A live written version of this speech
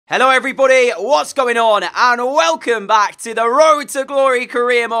Hello everybody, what's going on? And welcome back to the Road to Glory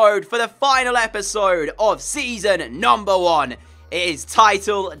career mode for the final episode of season number 1. It is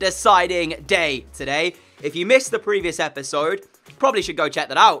title deciding day today. If you missed the previous episode, probably should go check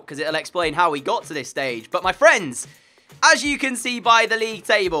that out because it'll explain how we got to this stage. But my friends, as you can see by the league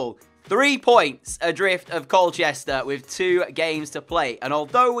table, 3 points adrift of Colchester with 2 games to play. And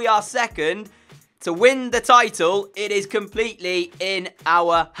although we are second, to win the title, it is completely in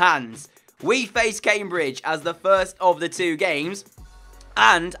our hands. We face Cambridge as the first of the 2 games.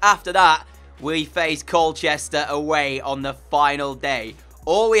 And after that, we face Colchester away on the final day.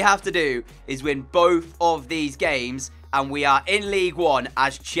 All we have to do is win both of these games and we are in League 1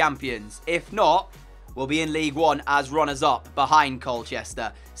 as champions. If not, we'll be in League 1 as runners-up behind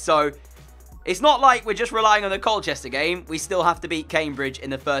Colchester. So it's not like we're just relying on the Colchester game. We still have to beat Cambridge in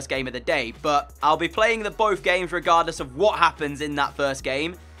the first game of the day. But I'll be playing both games regardless of what happens in that first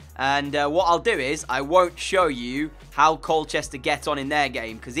game. And what I'll do is I won't show you how Colchester gets on in their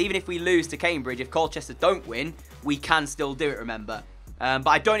game. Because even if we lose to Cambridge, if Colchester don't win, we can still do it, remember. But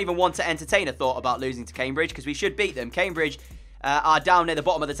I don't even want to entertain a thought about losing to Cambridge because we should beat them. Cambridge are down near the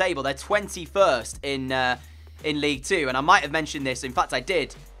bottom of the table. They're 21st in League 2. And I might have mentioned this. In fact, I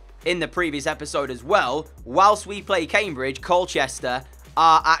did in the previous episode as well. Whilst we play Cambridge, Colchester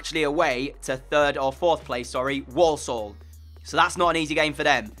are actually away to 3rd or 4th place, Walsall. So that's not an easy game for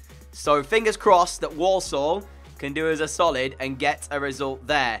them. So fingers crossed that Walsall can do us a solid and get a result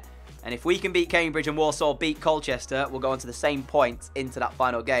there. And if we can beat Cambridge and Walsall beat Colchester, we'll go on to the same points into that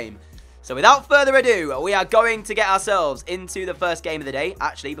final game. So without further ado, we are going to get ourselves into the first game of the day.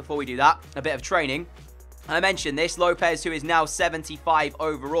 Actually, before we do that, a bit of training. I mentioned this, Lopez, who is now 75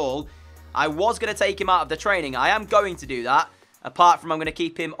 overall. I was going to take him out of the training. I am going to do that. Apart from I'm going to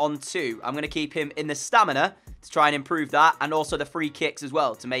keep him on 2. I'm going to keep him in the stamina to try and improve that. And also the free kicks as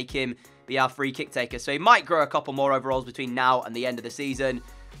well to make him be our free kick taker. So he might grow a couple more overalls between now and the end of the season.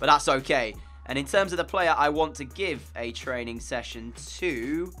 But that's okay. And in terms of the player I want to give a training session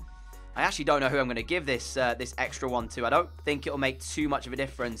to, I actually don't know who I'm going to give this extra one to. I don't think it'll make too much of a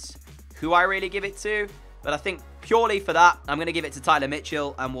difference who I really give it to. But I think purely for that, I'm going to give it to Tyler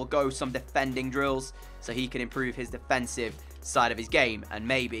Mitchell and we'll go some defending drills so he can improve his defensive side of his game. And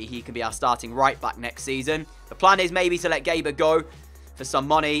maybe he can be our starting right back next season. The plan is maybe to let Gaber go for some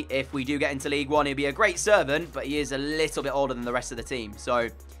money. If we do get into League 1, he'll be a great servant, but he is a little bit older than the rest of the team. So,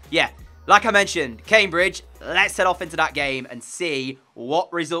 yeah, like I mentioned, Cambridge, let's head off into that game and see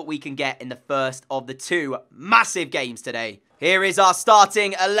what result we can get in the first of the 2 massive games today. Here is our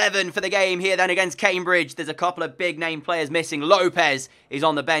starting 11 for the game here then against Cambridge. There's a couple of big name players missing. Lopez is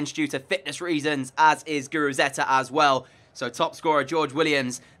on the bench due to fitness reasons, as is Guruzeta as well. So top scorer George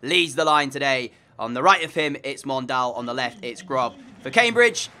Williams leads the line today. On the right of him, it's Mondal. On the left, it's Grubb. For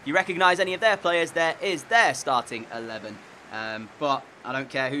Cambridge, you recognise any of their players, there is their starting 11. But I don't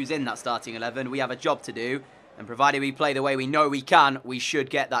care who's in that starting 11. We have a job to do. And provided we play the way we know we can, we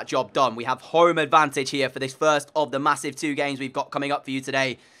should get that job done. We have home advantage here for this first of the massive 2 games we've got coming up for you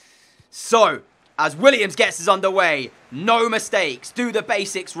today. So, as Williams gets us underway, no mistakes, do the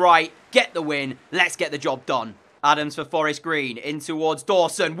basics right, get the win, let's get the job done. Adams for Forest Green, in towards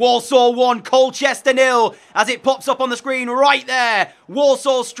Dawson. Walsall 1, Colchester 0, as it pops up on the screen right there.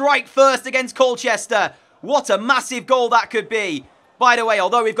 Walsall strike first against Colchester. What a massive goal that could be. By the way,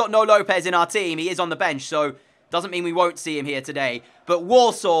 although we've got no Lopez in our team, he is on the bench, so doesn't mean we won't see him here today. But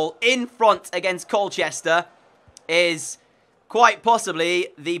Walsall in front against Colchester is quite possibly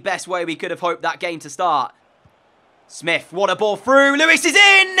the best way we could have hoped that game to start. Smith, what a ball through. Lewis is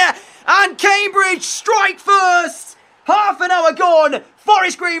in! And Cambridge strike first! Half an hour gone.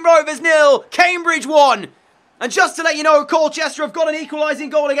 Forest Green Rovers 0, Cambridge 1. And just to let you know, Colchester have got an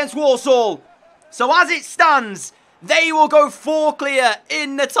equalising goal against Walsall. So as it stands, they will go 4 clear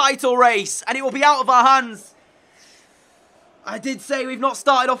in the title race. And it will be out of our hands. I did say we've not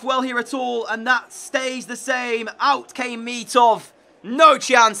started off well here at all. And that stays the same. Out came Mitov. No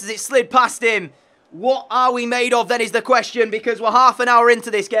chance as it slid past him. What are we made of then is the question, because we're half an hour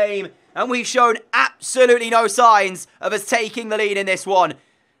into this game and we've shown absolutely no signs of us taking the lead in this one.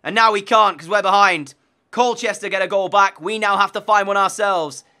 And now we can't because we're behind. Colchester get a goal back. We now have to find one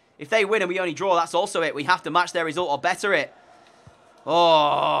ourselves. If they win and we only draw, that's also it. We have to match their result or better it.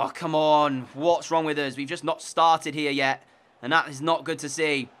 Oh, come on. What's wrong with us? We've just not started here yet. And that is not good to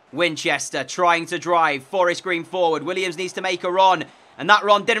see. Winchester trying to drive. Forest Green forward. Williams needs to make a run. And that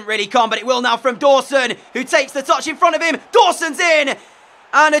run didn't really come, but it will now from Dawson, who takes the touch in front of him. Dawson's in!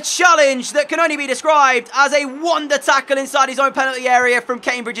 And a challenge that can only be described as a wonder tackle inside his own penalty area from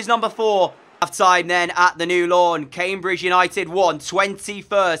Cambridge's number 4. Half time then at the New Lawn. Cambridge United won.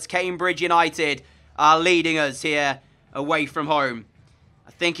 21st Cambridge United are leading us here away from home.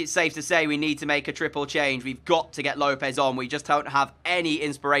 I think it's safe to say we need to make a triple change. We've got to get Lopez on. We just don't have any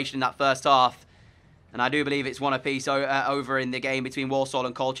inspiration in that first half. And I do believe it's one apiece over in the game between Walsall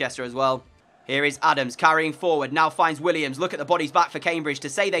and Colchester as well. Here is Adams carrying forward. Now finds Williams. Look at the bodies back for Cambridge. To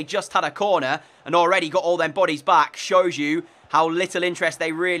say they just had a corner and already got all them bodies back shows you how little interest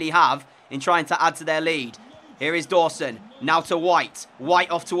they really have in trying to add to their lead. Here is Dawson. Now to White.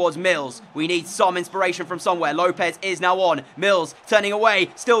 White off towards Mills. We need some inspiration from somewhere. Lopez is now on. Mills turning away.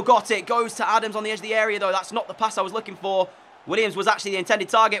 Still got it. Goes to Adams on the edge of the area though. That's not the pass I was looking for. Williams was actually the intended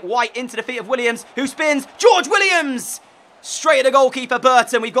target. White into the feet of Williams, who spins. George Williams! Straight at the goalkeeper,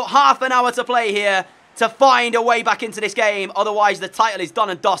 Burton. We've got half an hour to play here to find a way back into this game. Otherwise, the title is done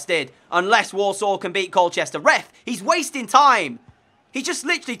and dusted. Unless Walsall can beat Colchester. Ref, he's wasting time. He just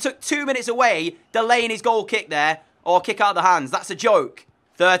literally took 2 minutes away, delaying his goal kick there. Or kick out of the hands. That's a joke.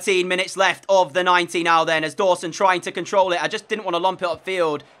 13 minutes left of the 90 now then, as Dawson trying to control it. I just didn't want to lump it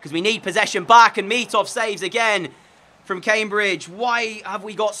upfield because we need possession back, and Meatov saves again from Cambridge. Why have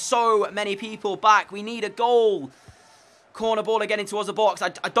we got so many people back? We need a goal. Corner ball again towards the box. I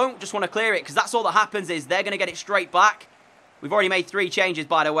don't just want to clear it because that's all that happens is they're going to get it straight back. We've already made 3 changes,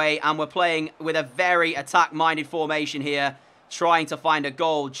 by the way, and we're playing with a very attack-minded formation here, trying to find a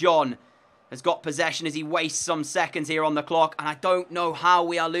goal. John has got possession as he wastes some seconds here on the clock, and I don't know how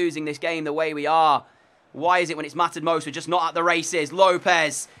we are losing this game the way we are. Why is it when it's mattered most, we're just not at the races?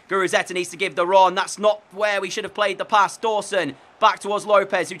 Lopez. Guruzeta needs to give the run. That's not where we should have played the pass. Dawson back towards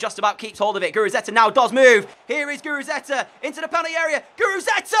Lopez, who just about keeps hold of it. Guruzeta now does move. Here is Guruzeta into the penalty area.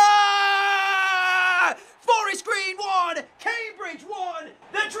 Guruzeta! Forest Green won. Cambridge won.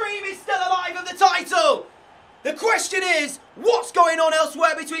 The dream is still alive of the title. The question is, what's going on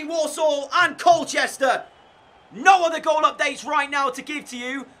elsewhere between Walsall and Colchester? No other goal updates right now to give to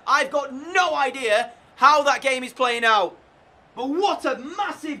you. I've got no idea how that game is playing out. But what a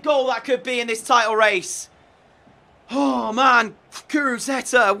massive goal that could be in this title race. Oh man,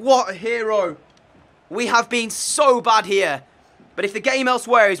 Guruzeta, what a hero. We have been so bad here. But if the game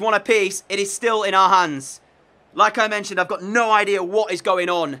elsewhere is one apiece, it is still in our hands. Like I mentioned, I've got no idea what is going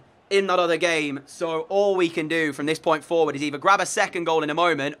on in that other game. So all we can do from this point forward is either grab a second goal in a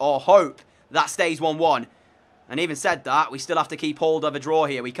moment or hope that stays 1-1. And even said that, we still have to keep hold of a draw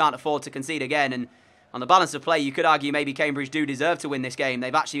here. We can't afford to concede again. And on the balance of play, you could argue maybe Cambridge do deserve to win this game.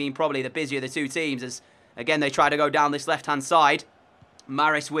 They've actually been probably the busier of the two teams as, again, they try to go down this left-hand side.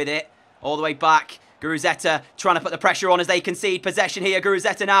 Maris with it, all the way back. Guruzeta trying to put the pressure on as they concede possession here.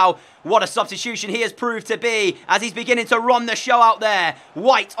 Guruzeta now, what a substitution he has proved to be as he's beginning to run the show out there.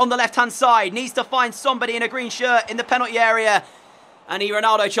 White on the left-hand side, needs to find somebody in a green shirt in the penalty area. And he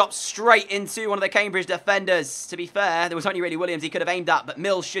Ronaldo chops straight into one of the Cambridge defenders. To be fair, there was only really Williams he could have aimed at, but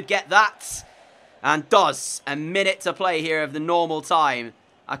Mills should get that. And does. A minute to play here of the normal time.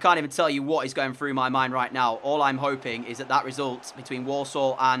 I can't even tell you what is going through my mind right now. All I'm hoping is that that result between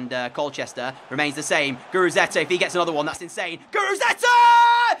Walsall and Colchester remains the same. Guruzeta, if he gets another one, that's insane.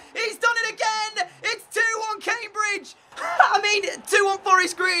 Guruzeta! He's done it again! It's 2-1 Cambridge! I mean, 2-1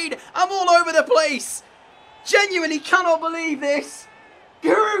 Forest Green! I'm all over the place! Genuinely cannot believe this!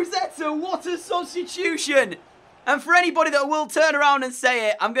 Guruzeta, what a substitution! And for anybody that will turn around and say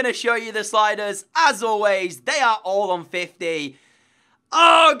it, I'm going to show you the sliders. As always, they are all on 50.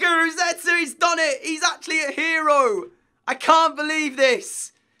 Oh, Guruzeta, he's done it. He's actually a hero. I can't believe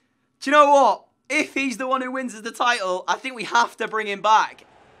this. Do you know what? If he's the one who wins us the title, I think we have to bring him back.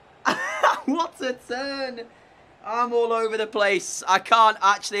 What a turn. I'm all over the place. I can't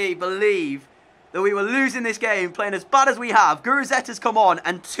actually believe that we were losing this game, playing as bad as we have. Guruzeta's come on,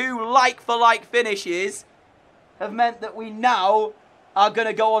 and 2 like-for-like finishes have meant that we now are going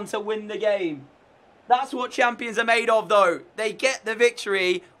to go on to win the game. That's what champions are made of, though. They get the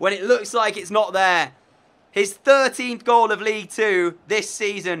victory when it looks like it's not there. His 13th goal of League 2 this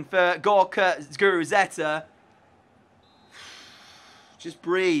season for Gorka Guruzeta. Just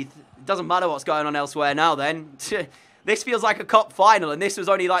breathe. It doesn't matter what's going on elsewhere now, then. This feels like a cup final, and this was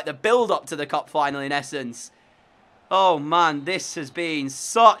only like the build-up to the cup final, in essence. Oh, man, this has been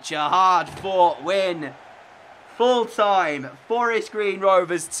such a hard-fought win. Full-time, Forest Green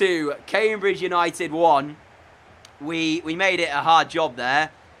Rovers 2, Cambridge United 1. We made it a hard job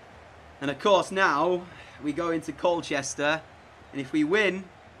there. And of course now, we go into Colchester. And if we win,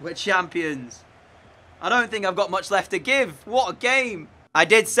 we're champions. I don't think I've got much left to give. What a game. I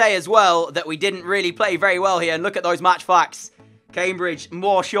did say as well that we didn't really play very well here. And look at those match facts. Cambridge,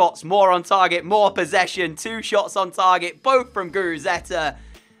 more shots, more on target, more possession. 2 shots on target, both from Guruzeta.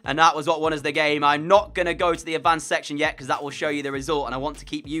 And that was what won us the game. I'm not going to go to the advanced section yet because that will show you the result. And I want to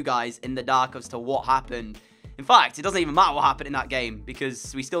keep you guys in the dark as to what happened. In fact, it doesn't even matter what happened in that game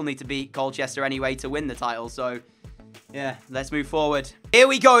because we still need to beat Colchester anyway to win the title. So, yeah, let's move forward. Here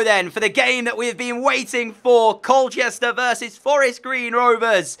we go then for the game that we've been waiting for. Colchester versus Forest Green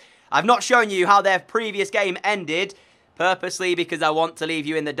Rovers. I've not shown you how their previous game ended, purposely because I want to leave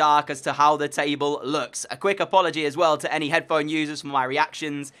you in the dark as to how the table looks. A quick apology as well to any headphone users for my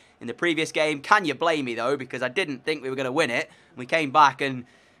reactions in the previous game. Can you blame me though? Because I didn't think we were going to win it. We came back and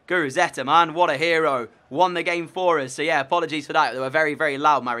Guruzeta, man, what a hero. Won the game for us. So yeah, apologies for that. They were very, very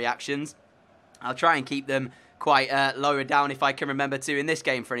loud, my reactions. I'll try and keep them quite lower down if I can remember to in this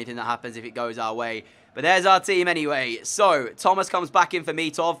game for anything that happens if it goes our way. But there's our team anyway. So, Thomas comes back in for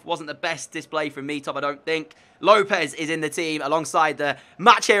Mitov. Wasn't the best display from Mitov, I don't think. Lopez is in the team alongside the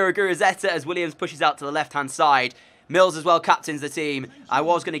match hero Guruzeta as Williams pushes out to the left-hand side. Mills as well captains the team. I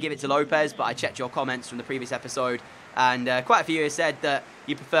was going to give it to Lopez, but I checked your comments from the previous episode. And quite a few said that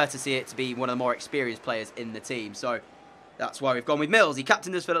you prefer to see it to be one of the more experienced players in the team. So, that's why we've gone with Mills. He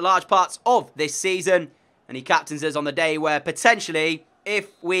captained us for the large parts of this season. And he captains us on the day where potentially, if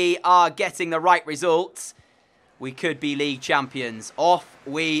we are getting the right results, we could be league champions. Off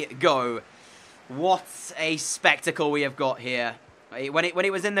we go. What a spectacle we have got here. When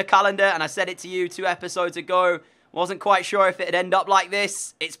it was in the calendar, and I said it to you 2 episodes ago, wasn't quite sure if it'd end up like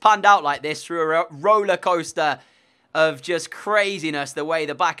this. It's panned out like this through a roller coaster of just craziness, the way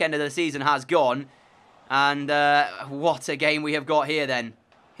the back end of the season has gone. And what a game we have got here then.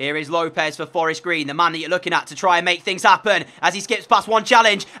 Here is Lopez for Forest Green, the man that you're looking at to try and make things happen as he skips past one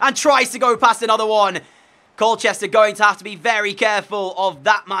challenge and tries to go past another one. Colchester going to have to be very careful of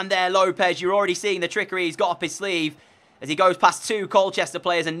that man there, Lopez. You're already seeing the trickery he's got up his sleeve as he goes past 2 Colchester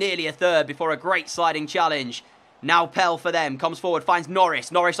players and nearly a third before a great sliding challenge. Now Pell for them, comes forward, finds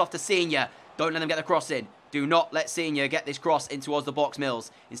Norris. Norris off to Senior. Don't let them get the cross in. Do not let Senior get this cross in towards the box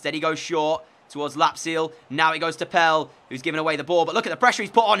Mills. Instead he goes short towards Lapseel. Now it goes to Pell, who's giving away the ball. But look at the pressure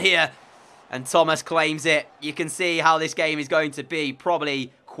he's put on here. And Thomas claims it. You can see how this game is going to be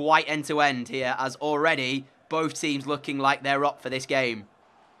probably quite end-to-end here, as already both teams looking like they're up for this game.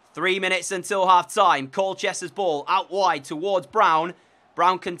 3 minutes until half-time. Colchester's ball out wide towards Brown.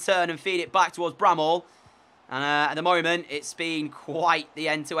 Brown can turn and feed it back towards Bramall. And at the moment, it's been quite the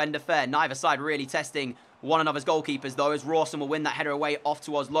end-to-end affair. Neither side really testing one another's goalkeepers, though, as Rawson will win that header away off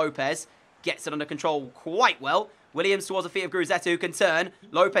towards Lopez. Gets it under control quite well. Williams towards the feet of Guruzeta, who can turn.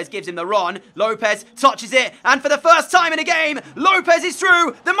 Lopez gives him the run. Lopez touches it. And for the first time in a game, Lopez is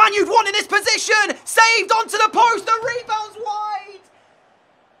through. The man you'd want in this position. Saved onto the post. The rebound's wide.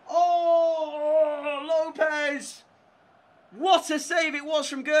 Oh, Lopez. What a save it was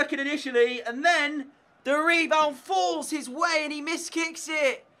from Gherkin initially. And then the rebound falls his way and he miskicks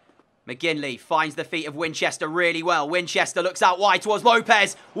it. McGinley finds the feet of Winchester really well. Winchester looks out wide towards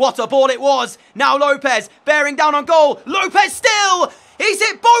Lopez. What a ball it was. Now Lopez bearing down on goal. Lopez still. He's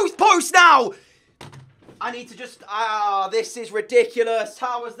hit both posts now. I need to just... this is ridiculous.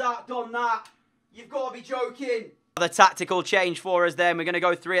 How has that done that? You've got to be joking. Another tactical change for us then. We're going to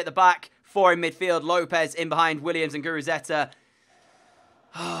go 3 at the back, 4 in midfield. Lopez in behind Williams and Guruzeta.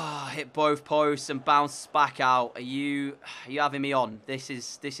 Hit both posts and bounced back out. Are you having me on? This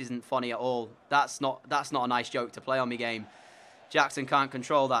isn't funny at all. That's not a nice joke to play on me game. Jackson can't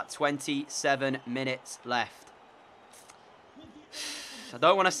control that. 27 minutes left. I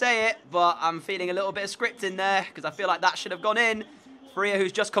don't want to say it, but I'm feeling a little bit of script in there because I feel like that should have gone in. Freya,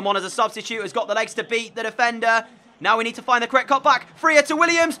 who's just come on as a substitute, has got the legs to beat the defender. Now we need to find the correct cut back. Freya to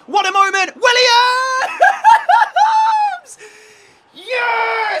Williams. What a moment. Williams!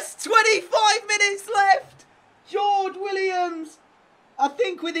 Yes! 25 minutes left. George Williams. I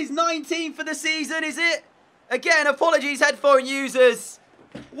think with his 19th for the season, is it? Again, apologies, headphone users.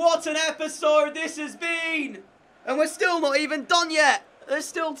 What an episode this has been. And we're still not even done yet. There's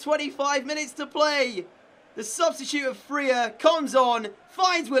still 25 minutes to play. The substitute of Freya comes on,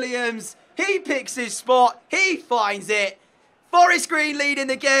 finds Williams. He picks his spot. He finds it. Forest Green leading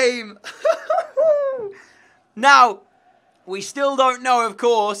the game. Now, we still don't know, of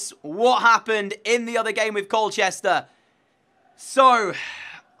course, what happened in the other game with Colchester. So,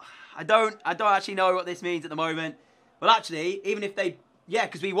 I don't actually know what this means at the moment. Well, actually, even if they... Yeah,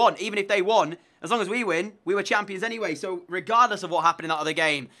 because we won. Even if they won, as long as we win, we were champions anyway. So, regardless of what happened in that other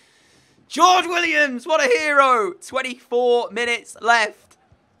game. George Williams, what a hero. 24 minutes left.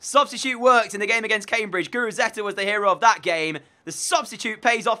 Substitute worked in the game against Cambridge. Guruzeta was the hero of that game. The substitute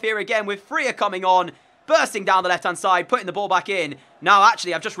pays off here again with Freya coming on. Bursting down the left-hand side, putting the ball back in. Now,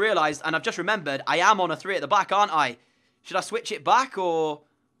 actually, I've just realised and I've just remembered I am on a 3 at the back, aren't I? Should I switch it back or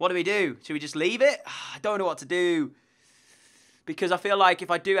What do we do? Should we just leave it? I don't know what to do. Because I feel like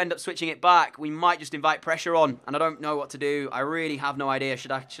if I do end up switching it back, we might just invite pressure on. And I don't know what to do. I really have no idea.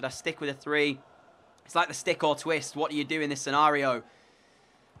 Should I stick with a 3? It's like the stick or twist. What do you do in this scenario?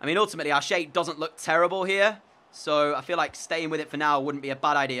 I mean, ultimately, our shape doesn't look terrible here. So I feel like staying with it for now wouldn't be a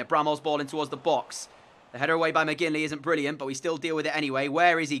bad idea. Bramall's ball in towards the box. The header away by McGinley isn't brilliant, but we still deal with it anyway.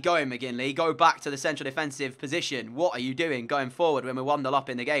 Where is he going, McGinley? Go back to the central defensive position. What are you doing going forward when we're 1-0 up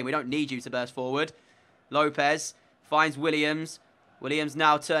in the game? We don't need you to burst forward. Lopez finds Williams. Williams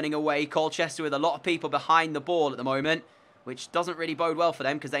now turning away. Colchester with a lot of people behind the ball at the moment, which doesn't really bode well for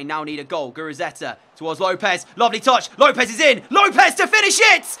them because they now need a goal. Guruzeta towards Lopez. Lovely touch. Lopez is in. Lopez to finish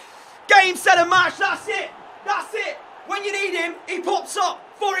it! Game, set and match. That's it. That's it. When you need him, he pops up.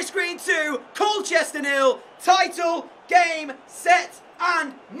 Forest Green 2, Colchester 0. Title, game, set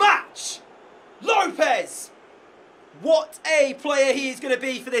and match. Lopez. What a player he is going to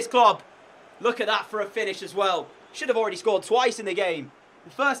be for this club. Look at that for a finish as well. Should have already scored twice in the game.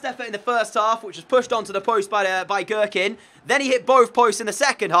 The first effort in the first half, which was pushed onto the post by Gherkin. Then he hit both posts in the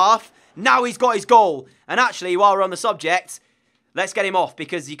second half. Now he's got his goal. And actually, while we're on the subject, let's get him off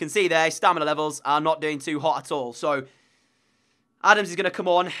because you can see there, his stamina levels are not doing too hot at all. So, Adams is going to come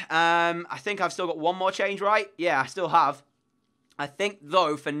on. I think I've still got one more change, right? Yeah, I still have. I think,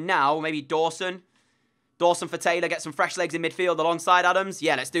 though, for now, maybe Dawson. Dawson for Taylor, get some fresh legs in midfield alongside Adams.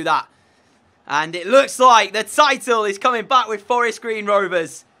 Yeah, let's do that. And it looks like the title is coming back with Forest Green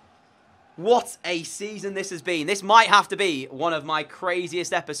Rovers. What a season this has been. This might have to be one of my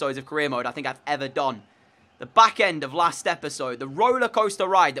craziest episodes of career mode I think I've ever done. The back end of last episode, the roller coaster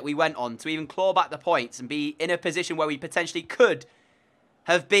ride that we went on to even claw back the points and be in a position where we potentially could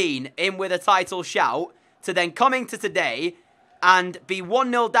have been in with a title shout, to then coming to today and be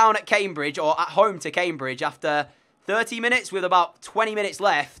 1-0 down at Cambridge, or at home to Cambridge after 30 minutes with about 20 minutes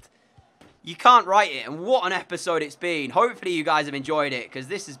left. You can't write it, and what an episode it's been. Hopefully you guys have enjoyed it, because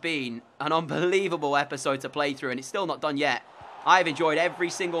this has been an unbelievable episode to play through, and it's still not done yet. I've enjoyed every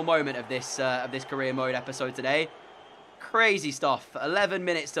single moment of this career mode episode today. Crazy stuff. 11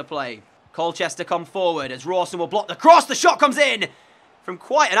 minutes to play. Colchester come forward as Rawson will block the cross. The shot comes in from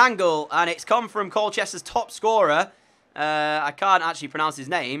quite an angle, and it's come from Colchester's top scorer. I can't actually pronounce his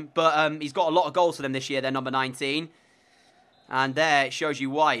name, but he's got a lot of goals for them this year. They're number 19. And there it shows you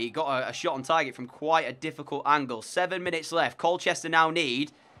why. He got a shot on target from quite a difficult angle. 7 minutes left. Colchester now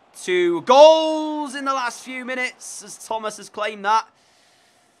need 2 goals in the last few minutes, as Thomas has claimed that.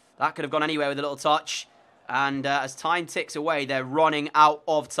 That could have gone anywhere with a little touch. And as time ticks away, they're running out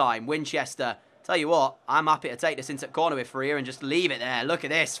of time. Winchester, tell you what, I'm happy to take this into corner with Freer and just leave it there. Look at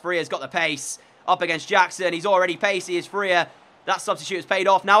this. Freer's got the pace. Up against Jackson. He's already pacey as Freer. That substitute has paid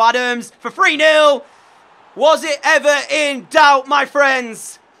off. Now Adams for 3-0. Was it ever in doubt, my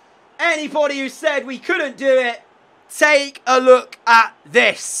friends? Anybody who said we couldn't do it, take a look at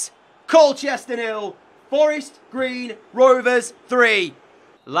this. Colchester 0, Forest Green Rovers 3.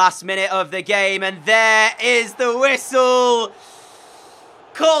 Last minute of the game, and there is the whistle.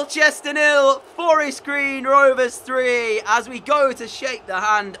 Colchester 0, Forest Green Rovers 3. As we go to shake the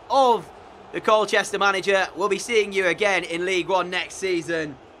hand of the Colchester manager, we'll be seeing you again in League One next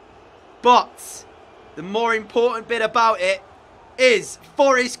season. But the more important bit about it is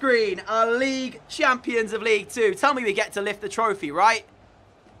Forest Green are league champions of League 2. Tell me we get to lift the trophy, right?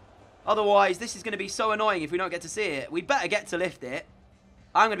 Otherwise, this is going to be so annoying if we don't get to see it. We better get to lift it.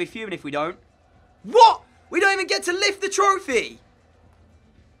 I'm going to be fuming if we don't. What? We don't even get to lift the trophy?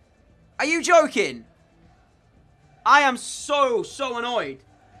 Are you joking? I am so annoyed.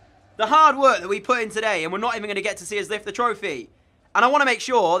 The hard work that we put in today, and we're not even going to get to see us lift the trophy. And I want to make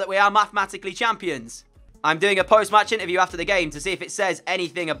sure that we are mathematically champions. I'm doing a post-match interview after the game to see if it says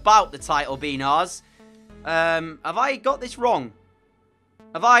anything about the title being ours. Have I got this wrong?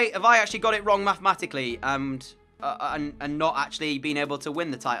 Have I actually got it wrong mathematically and not actually being able to win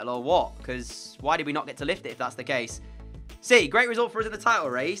the title, or what? Because why did we not get to lift it if that's the case? See, great result for us in the title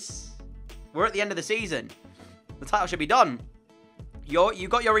race. We're at the end of the season. The title should be done. You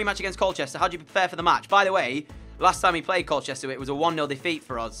got your rematch against Colchester. How do you prepare for the match? By the way, last time we played Colchester, it was a 1-0 defeat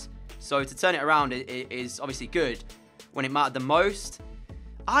for us. So to turn it around is obviously good when it mattered the most.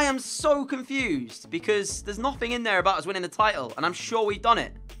 I am so confused because there's nothing in there about us winning the title. And I'm sure we've done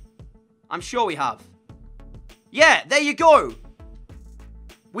it. I'm sure we have. Yeah, there you go.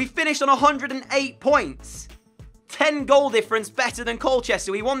 We finished on 108 points. 10 goal difference better than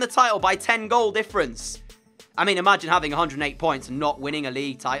Colchester. We won the title by 10 goal difference. I mean, imagine having 108 points and not winning a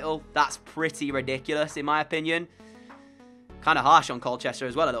league title. That's pretty ridiculous, in my opinion. Kind of harsh on Colchester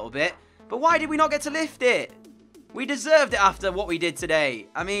as well a little bit. But why did we not get to lift it? We deserved it after what we did today.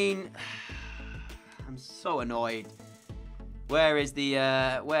 I mean, I'm so annoyed. Where is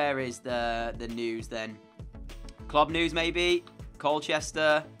the news then? Club news maybe?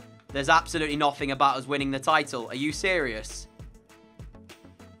 Colchester. There's absolutely nothing about us winning the title. Are you serious?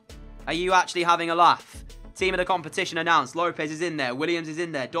 Are you actually having a laugh? Team of the competition announced. Lopez is in there. Williams is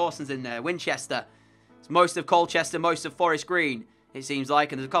in there. Dawson's in there. Winchester. It's most of Colchester, most of Forest Green, it seems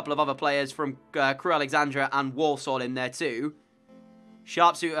like. And there's a couple of other players from Crewe Alexandra and Walsall in there too.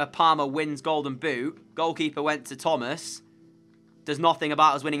 Sharpshooter Palmer wins Golden Boot. Goalkeeper went to Thomas. Does nothing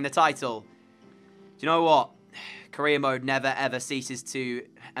about us winning the title. Do you know what? Career mode never ever ceases to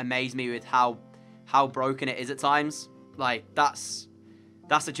amaze me with how broken it is at times. Like, that's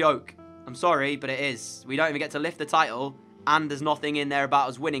a joke. I'm sorry, but it is. We don't even get to lift the title, and there's nothing in there about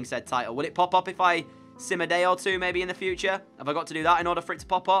us winning said title. Will it pop up if I sim a day or two maybe in the future? Have I got to do that in order for it to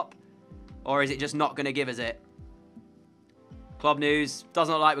pop up? Or is it just not going to give us it? Club news.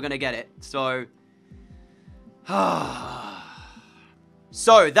 Doesn't look like we're going to get it. So...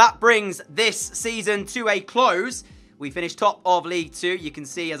 So, that brings this season to a close. We finished top of League 2. You can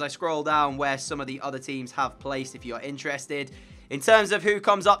see as I scroll down where some of the other teams have placed if you're interested. In terms of who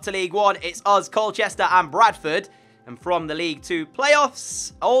comes up to League 1, it's us, Colchester and Bradford. And from the League 2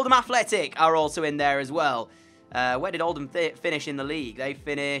 playoffs, Oldham Athletic are also in there as well. Where did Oldham finish in the league? They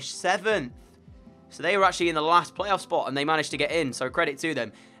finished 7th. So they were actually in the last playoff spot and they managed to get in. So credit to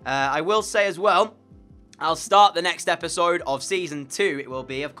them. I will say as well, I'll start the next episode of Season 2. It will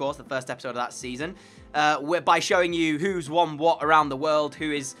be, of course, the first episode of that season. By showing you who's won what around the world,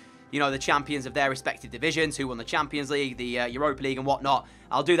 who is, you know, the champions of their respective divisions, who won the Champions League, the Europa League and whatnot.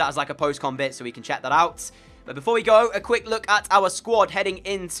 I'll do that as like a post-con bit so we can check that out. But before we go, a quick look at our squad heading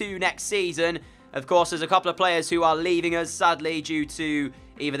into next season. Of course, there's a couple of players who are leaving us, sadly, due to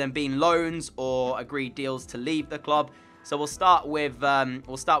either them being loans or agreed deals to leave the club. So we'll start with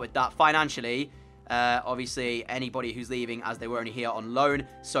that financially. Obviously, anybody who's leaving as they were only here on loan.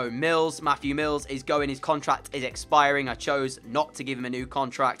 So Matthew Mills is going. His contract is expiring. I chose not to give him a new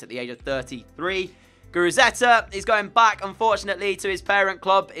contract at the age of 33. Guruzeta is going back, unfortunately, to his parent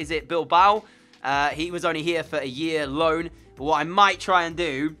club. Is it Bilbao? He was only here for a year loan. But what I might try and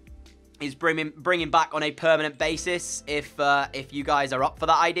do is bring him back on a permanent basis if you guys are up for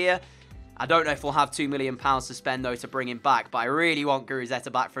that idea. I don't know if we'll have £2 million to spend, though, to bring him back. But I really want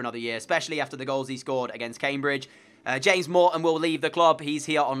Guruzeta back for another year, especially after the goals he scored against Cambridge. James Morton will leave the club. He's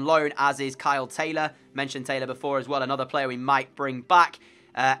here on loan, as is Kyle Taylor. Mentioned Taylor before as well, another player we might bring back.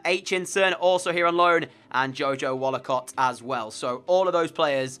 Aitchinson, also here on loan, and Jojo Wallacott as well. So all of those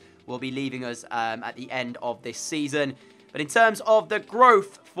players will be leaving us at the end of this season. But in terms of the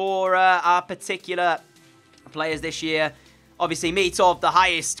growth for our particular players this year, obviously, Mitov, the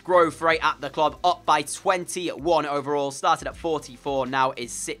highest growth rate at the club, up by 21 overall. Started at 44, now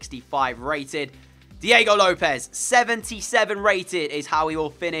is 65 rated. Diego Lopez, 77 rated is how he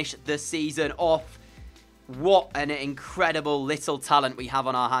will finish the season off. What an incredible little talent we have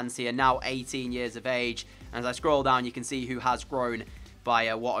on our hands here, now 18 years of age. And as I scroll down, you can see who has grown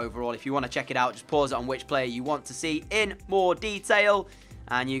by what overall. If you want to check it out, just pause it on which player you want to see in more detail.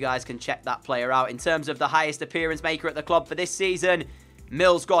 And you guys can check that player out. In terms of the highest appearance maker at the club for this season,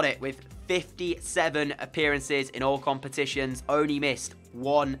 Mills got it with 57 appearances in all competitions. Only missed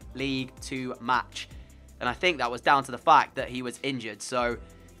one League 2 match. And I think that was down to the fact that he was injured. So,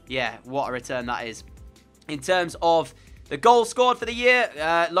 yeah, what a return that is. In terms of the goals scored for the year,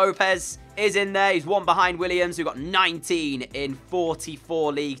 Lopez is in there. He's one behind Williams, who got 19 in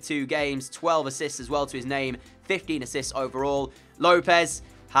 44 League 2 games. 12 assists as well to his name. 15 assists overall. Lopez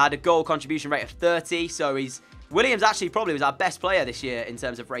had a goal contribution rate of 30, so Williams actually probably was our best player this year in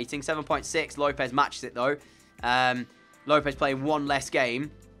terms of rating, 7.6. Lopez matches it though. Lopez playing one less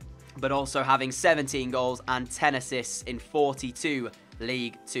game, but also having 17 goals and 10 assists in 42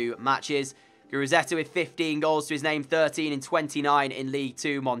 League 2 matches. Guruzeta with 15 goals to his name, 13 in 29 in League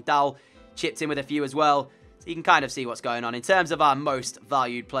 2. Mondal chipped in with a few as well. So you can kind of see what's going on. In terms of our most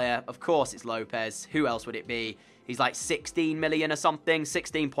valued player, of course it's Lopez. Who else would it be? He's like 16 million or something.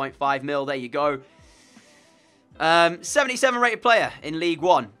 16.5 mil. There you go. 77 rated player in League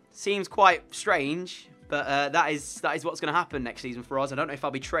 1. Seems quite strange, but that is what's going to happen next season for us. I don't know if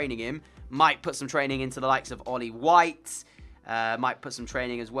I'll be training him. Might put some training into the likes of Ollie White. Might put some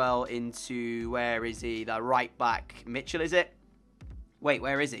training as well into, where is he? The right back. Mitchell, is it? Wait,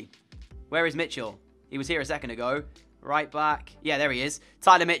 where is he? Where is Mitchell? He was here a second ago. Right back. Yeah, there he is.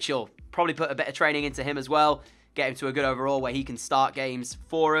 Tyler Mitchell. Probably put a bit of training into him as well. Get him to a good overall where he can start games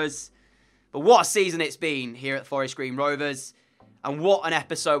for us. But what a season it's been here at Forest Green Rovers. And what an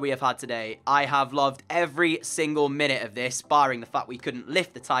episode we have had today. I have loved every single minute of this, barring the fact we couldn't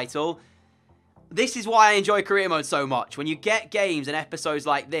lift the title. This is why I enjoy career mode so much. When you get games and episodes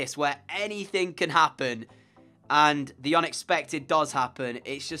like this where anything can happen and the unexpected does happen,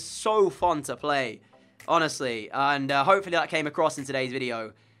 it's just so fun to play, honestly. And hopefully that came across in today's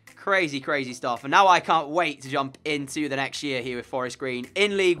video. Crazy, crazy stuff. And now I can't wait to jump into the next year here with Forest Green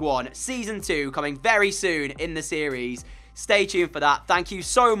in League One. Season 2 coming very soon in the series. Stay tuned for that. Thank you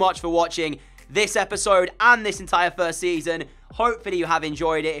so much for watching this episode and this entire first season. Hopefully you have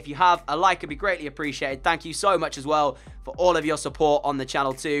enjoyed it. If you have, a like would be greatly appreciated. Thank you so much as well for all of your support on the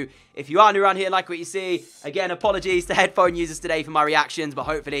channel too. If you are new around here, like what you see, again, apologies to headphone users today for my reactions, but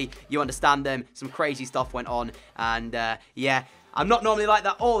hopefully you understand them. Some crazy stuff went on, and yeah, I'm not normally like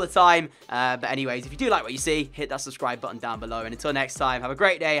that all the time, but anyways, if you do like what you see, hit that subscribe button down below, and until next time, have a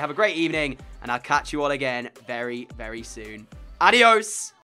great day, have a great evening, and I'll catch you all again very, very soon. Adios!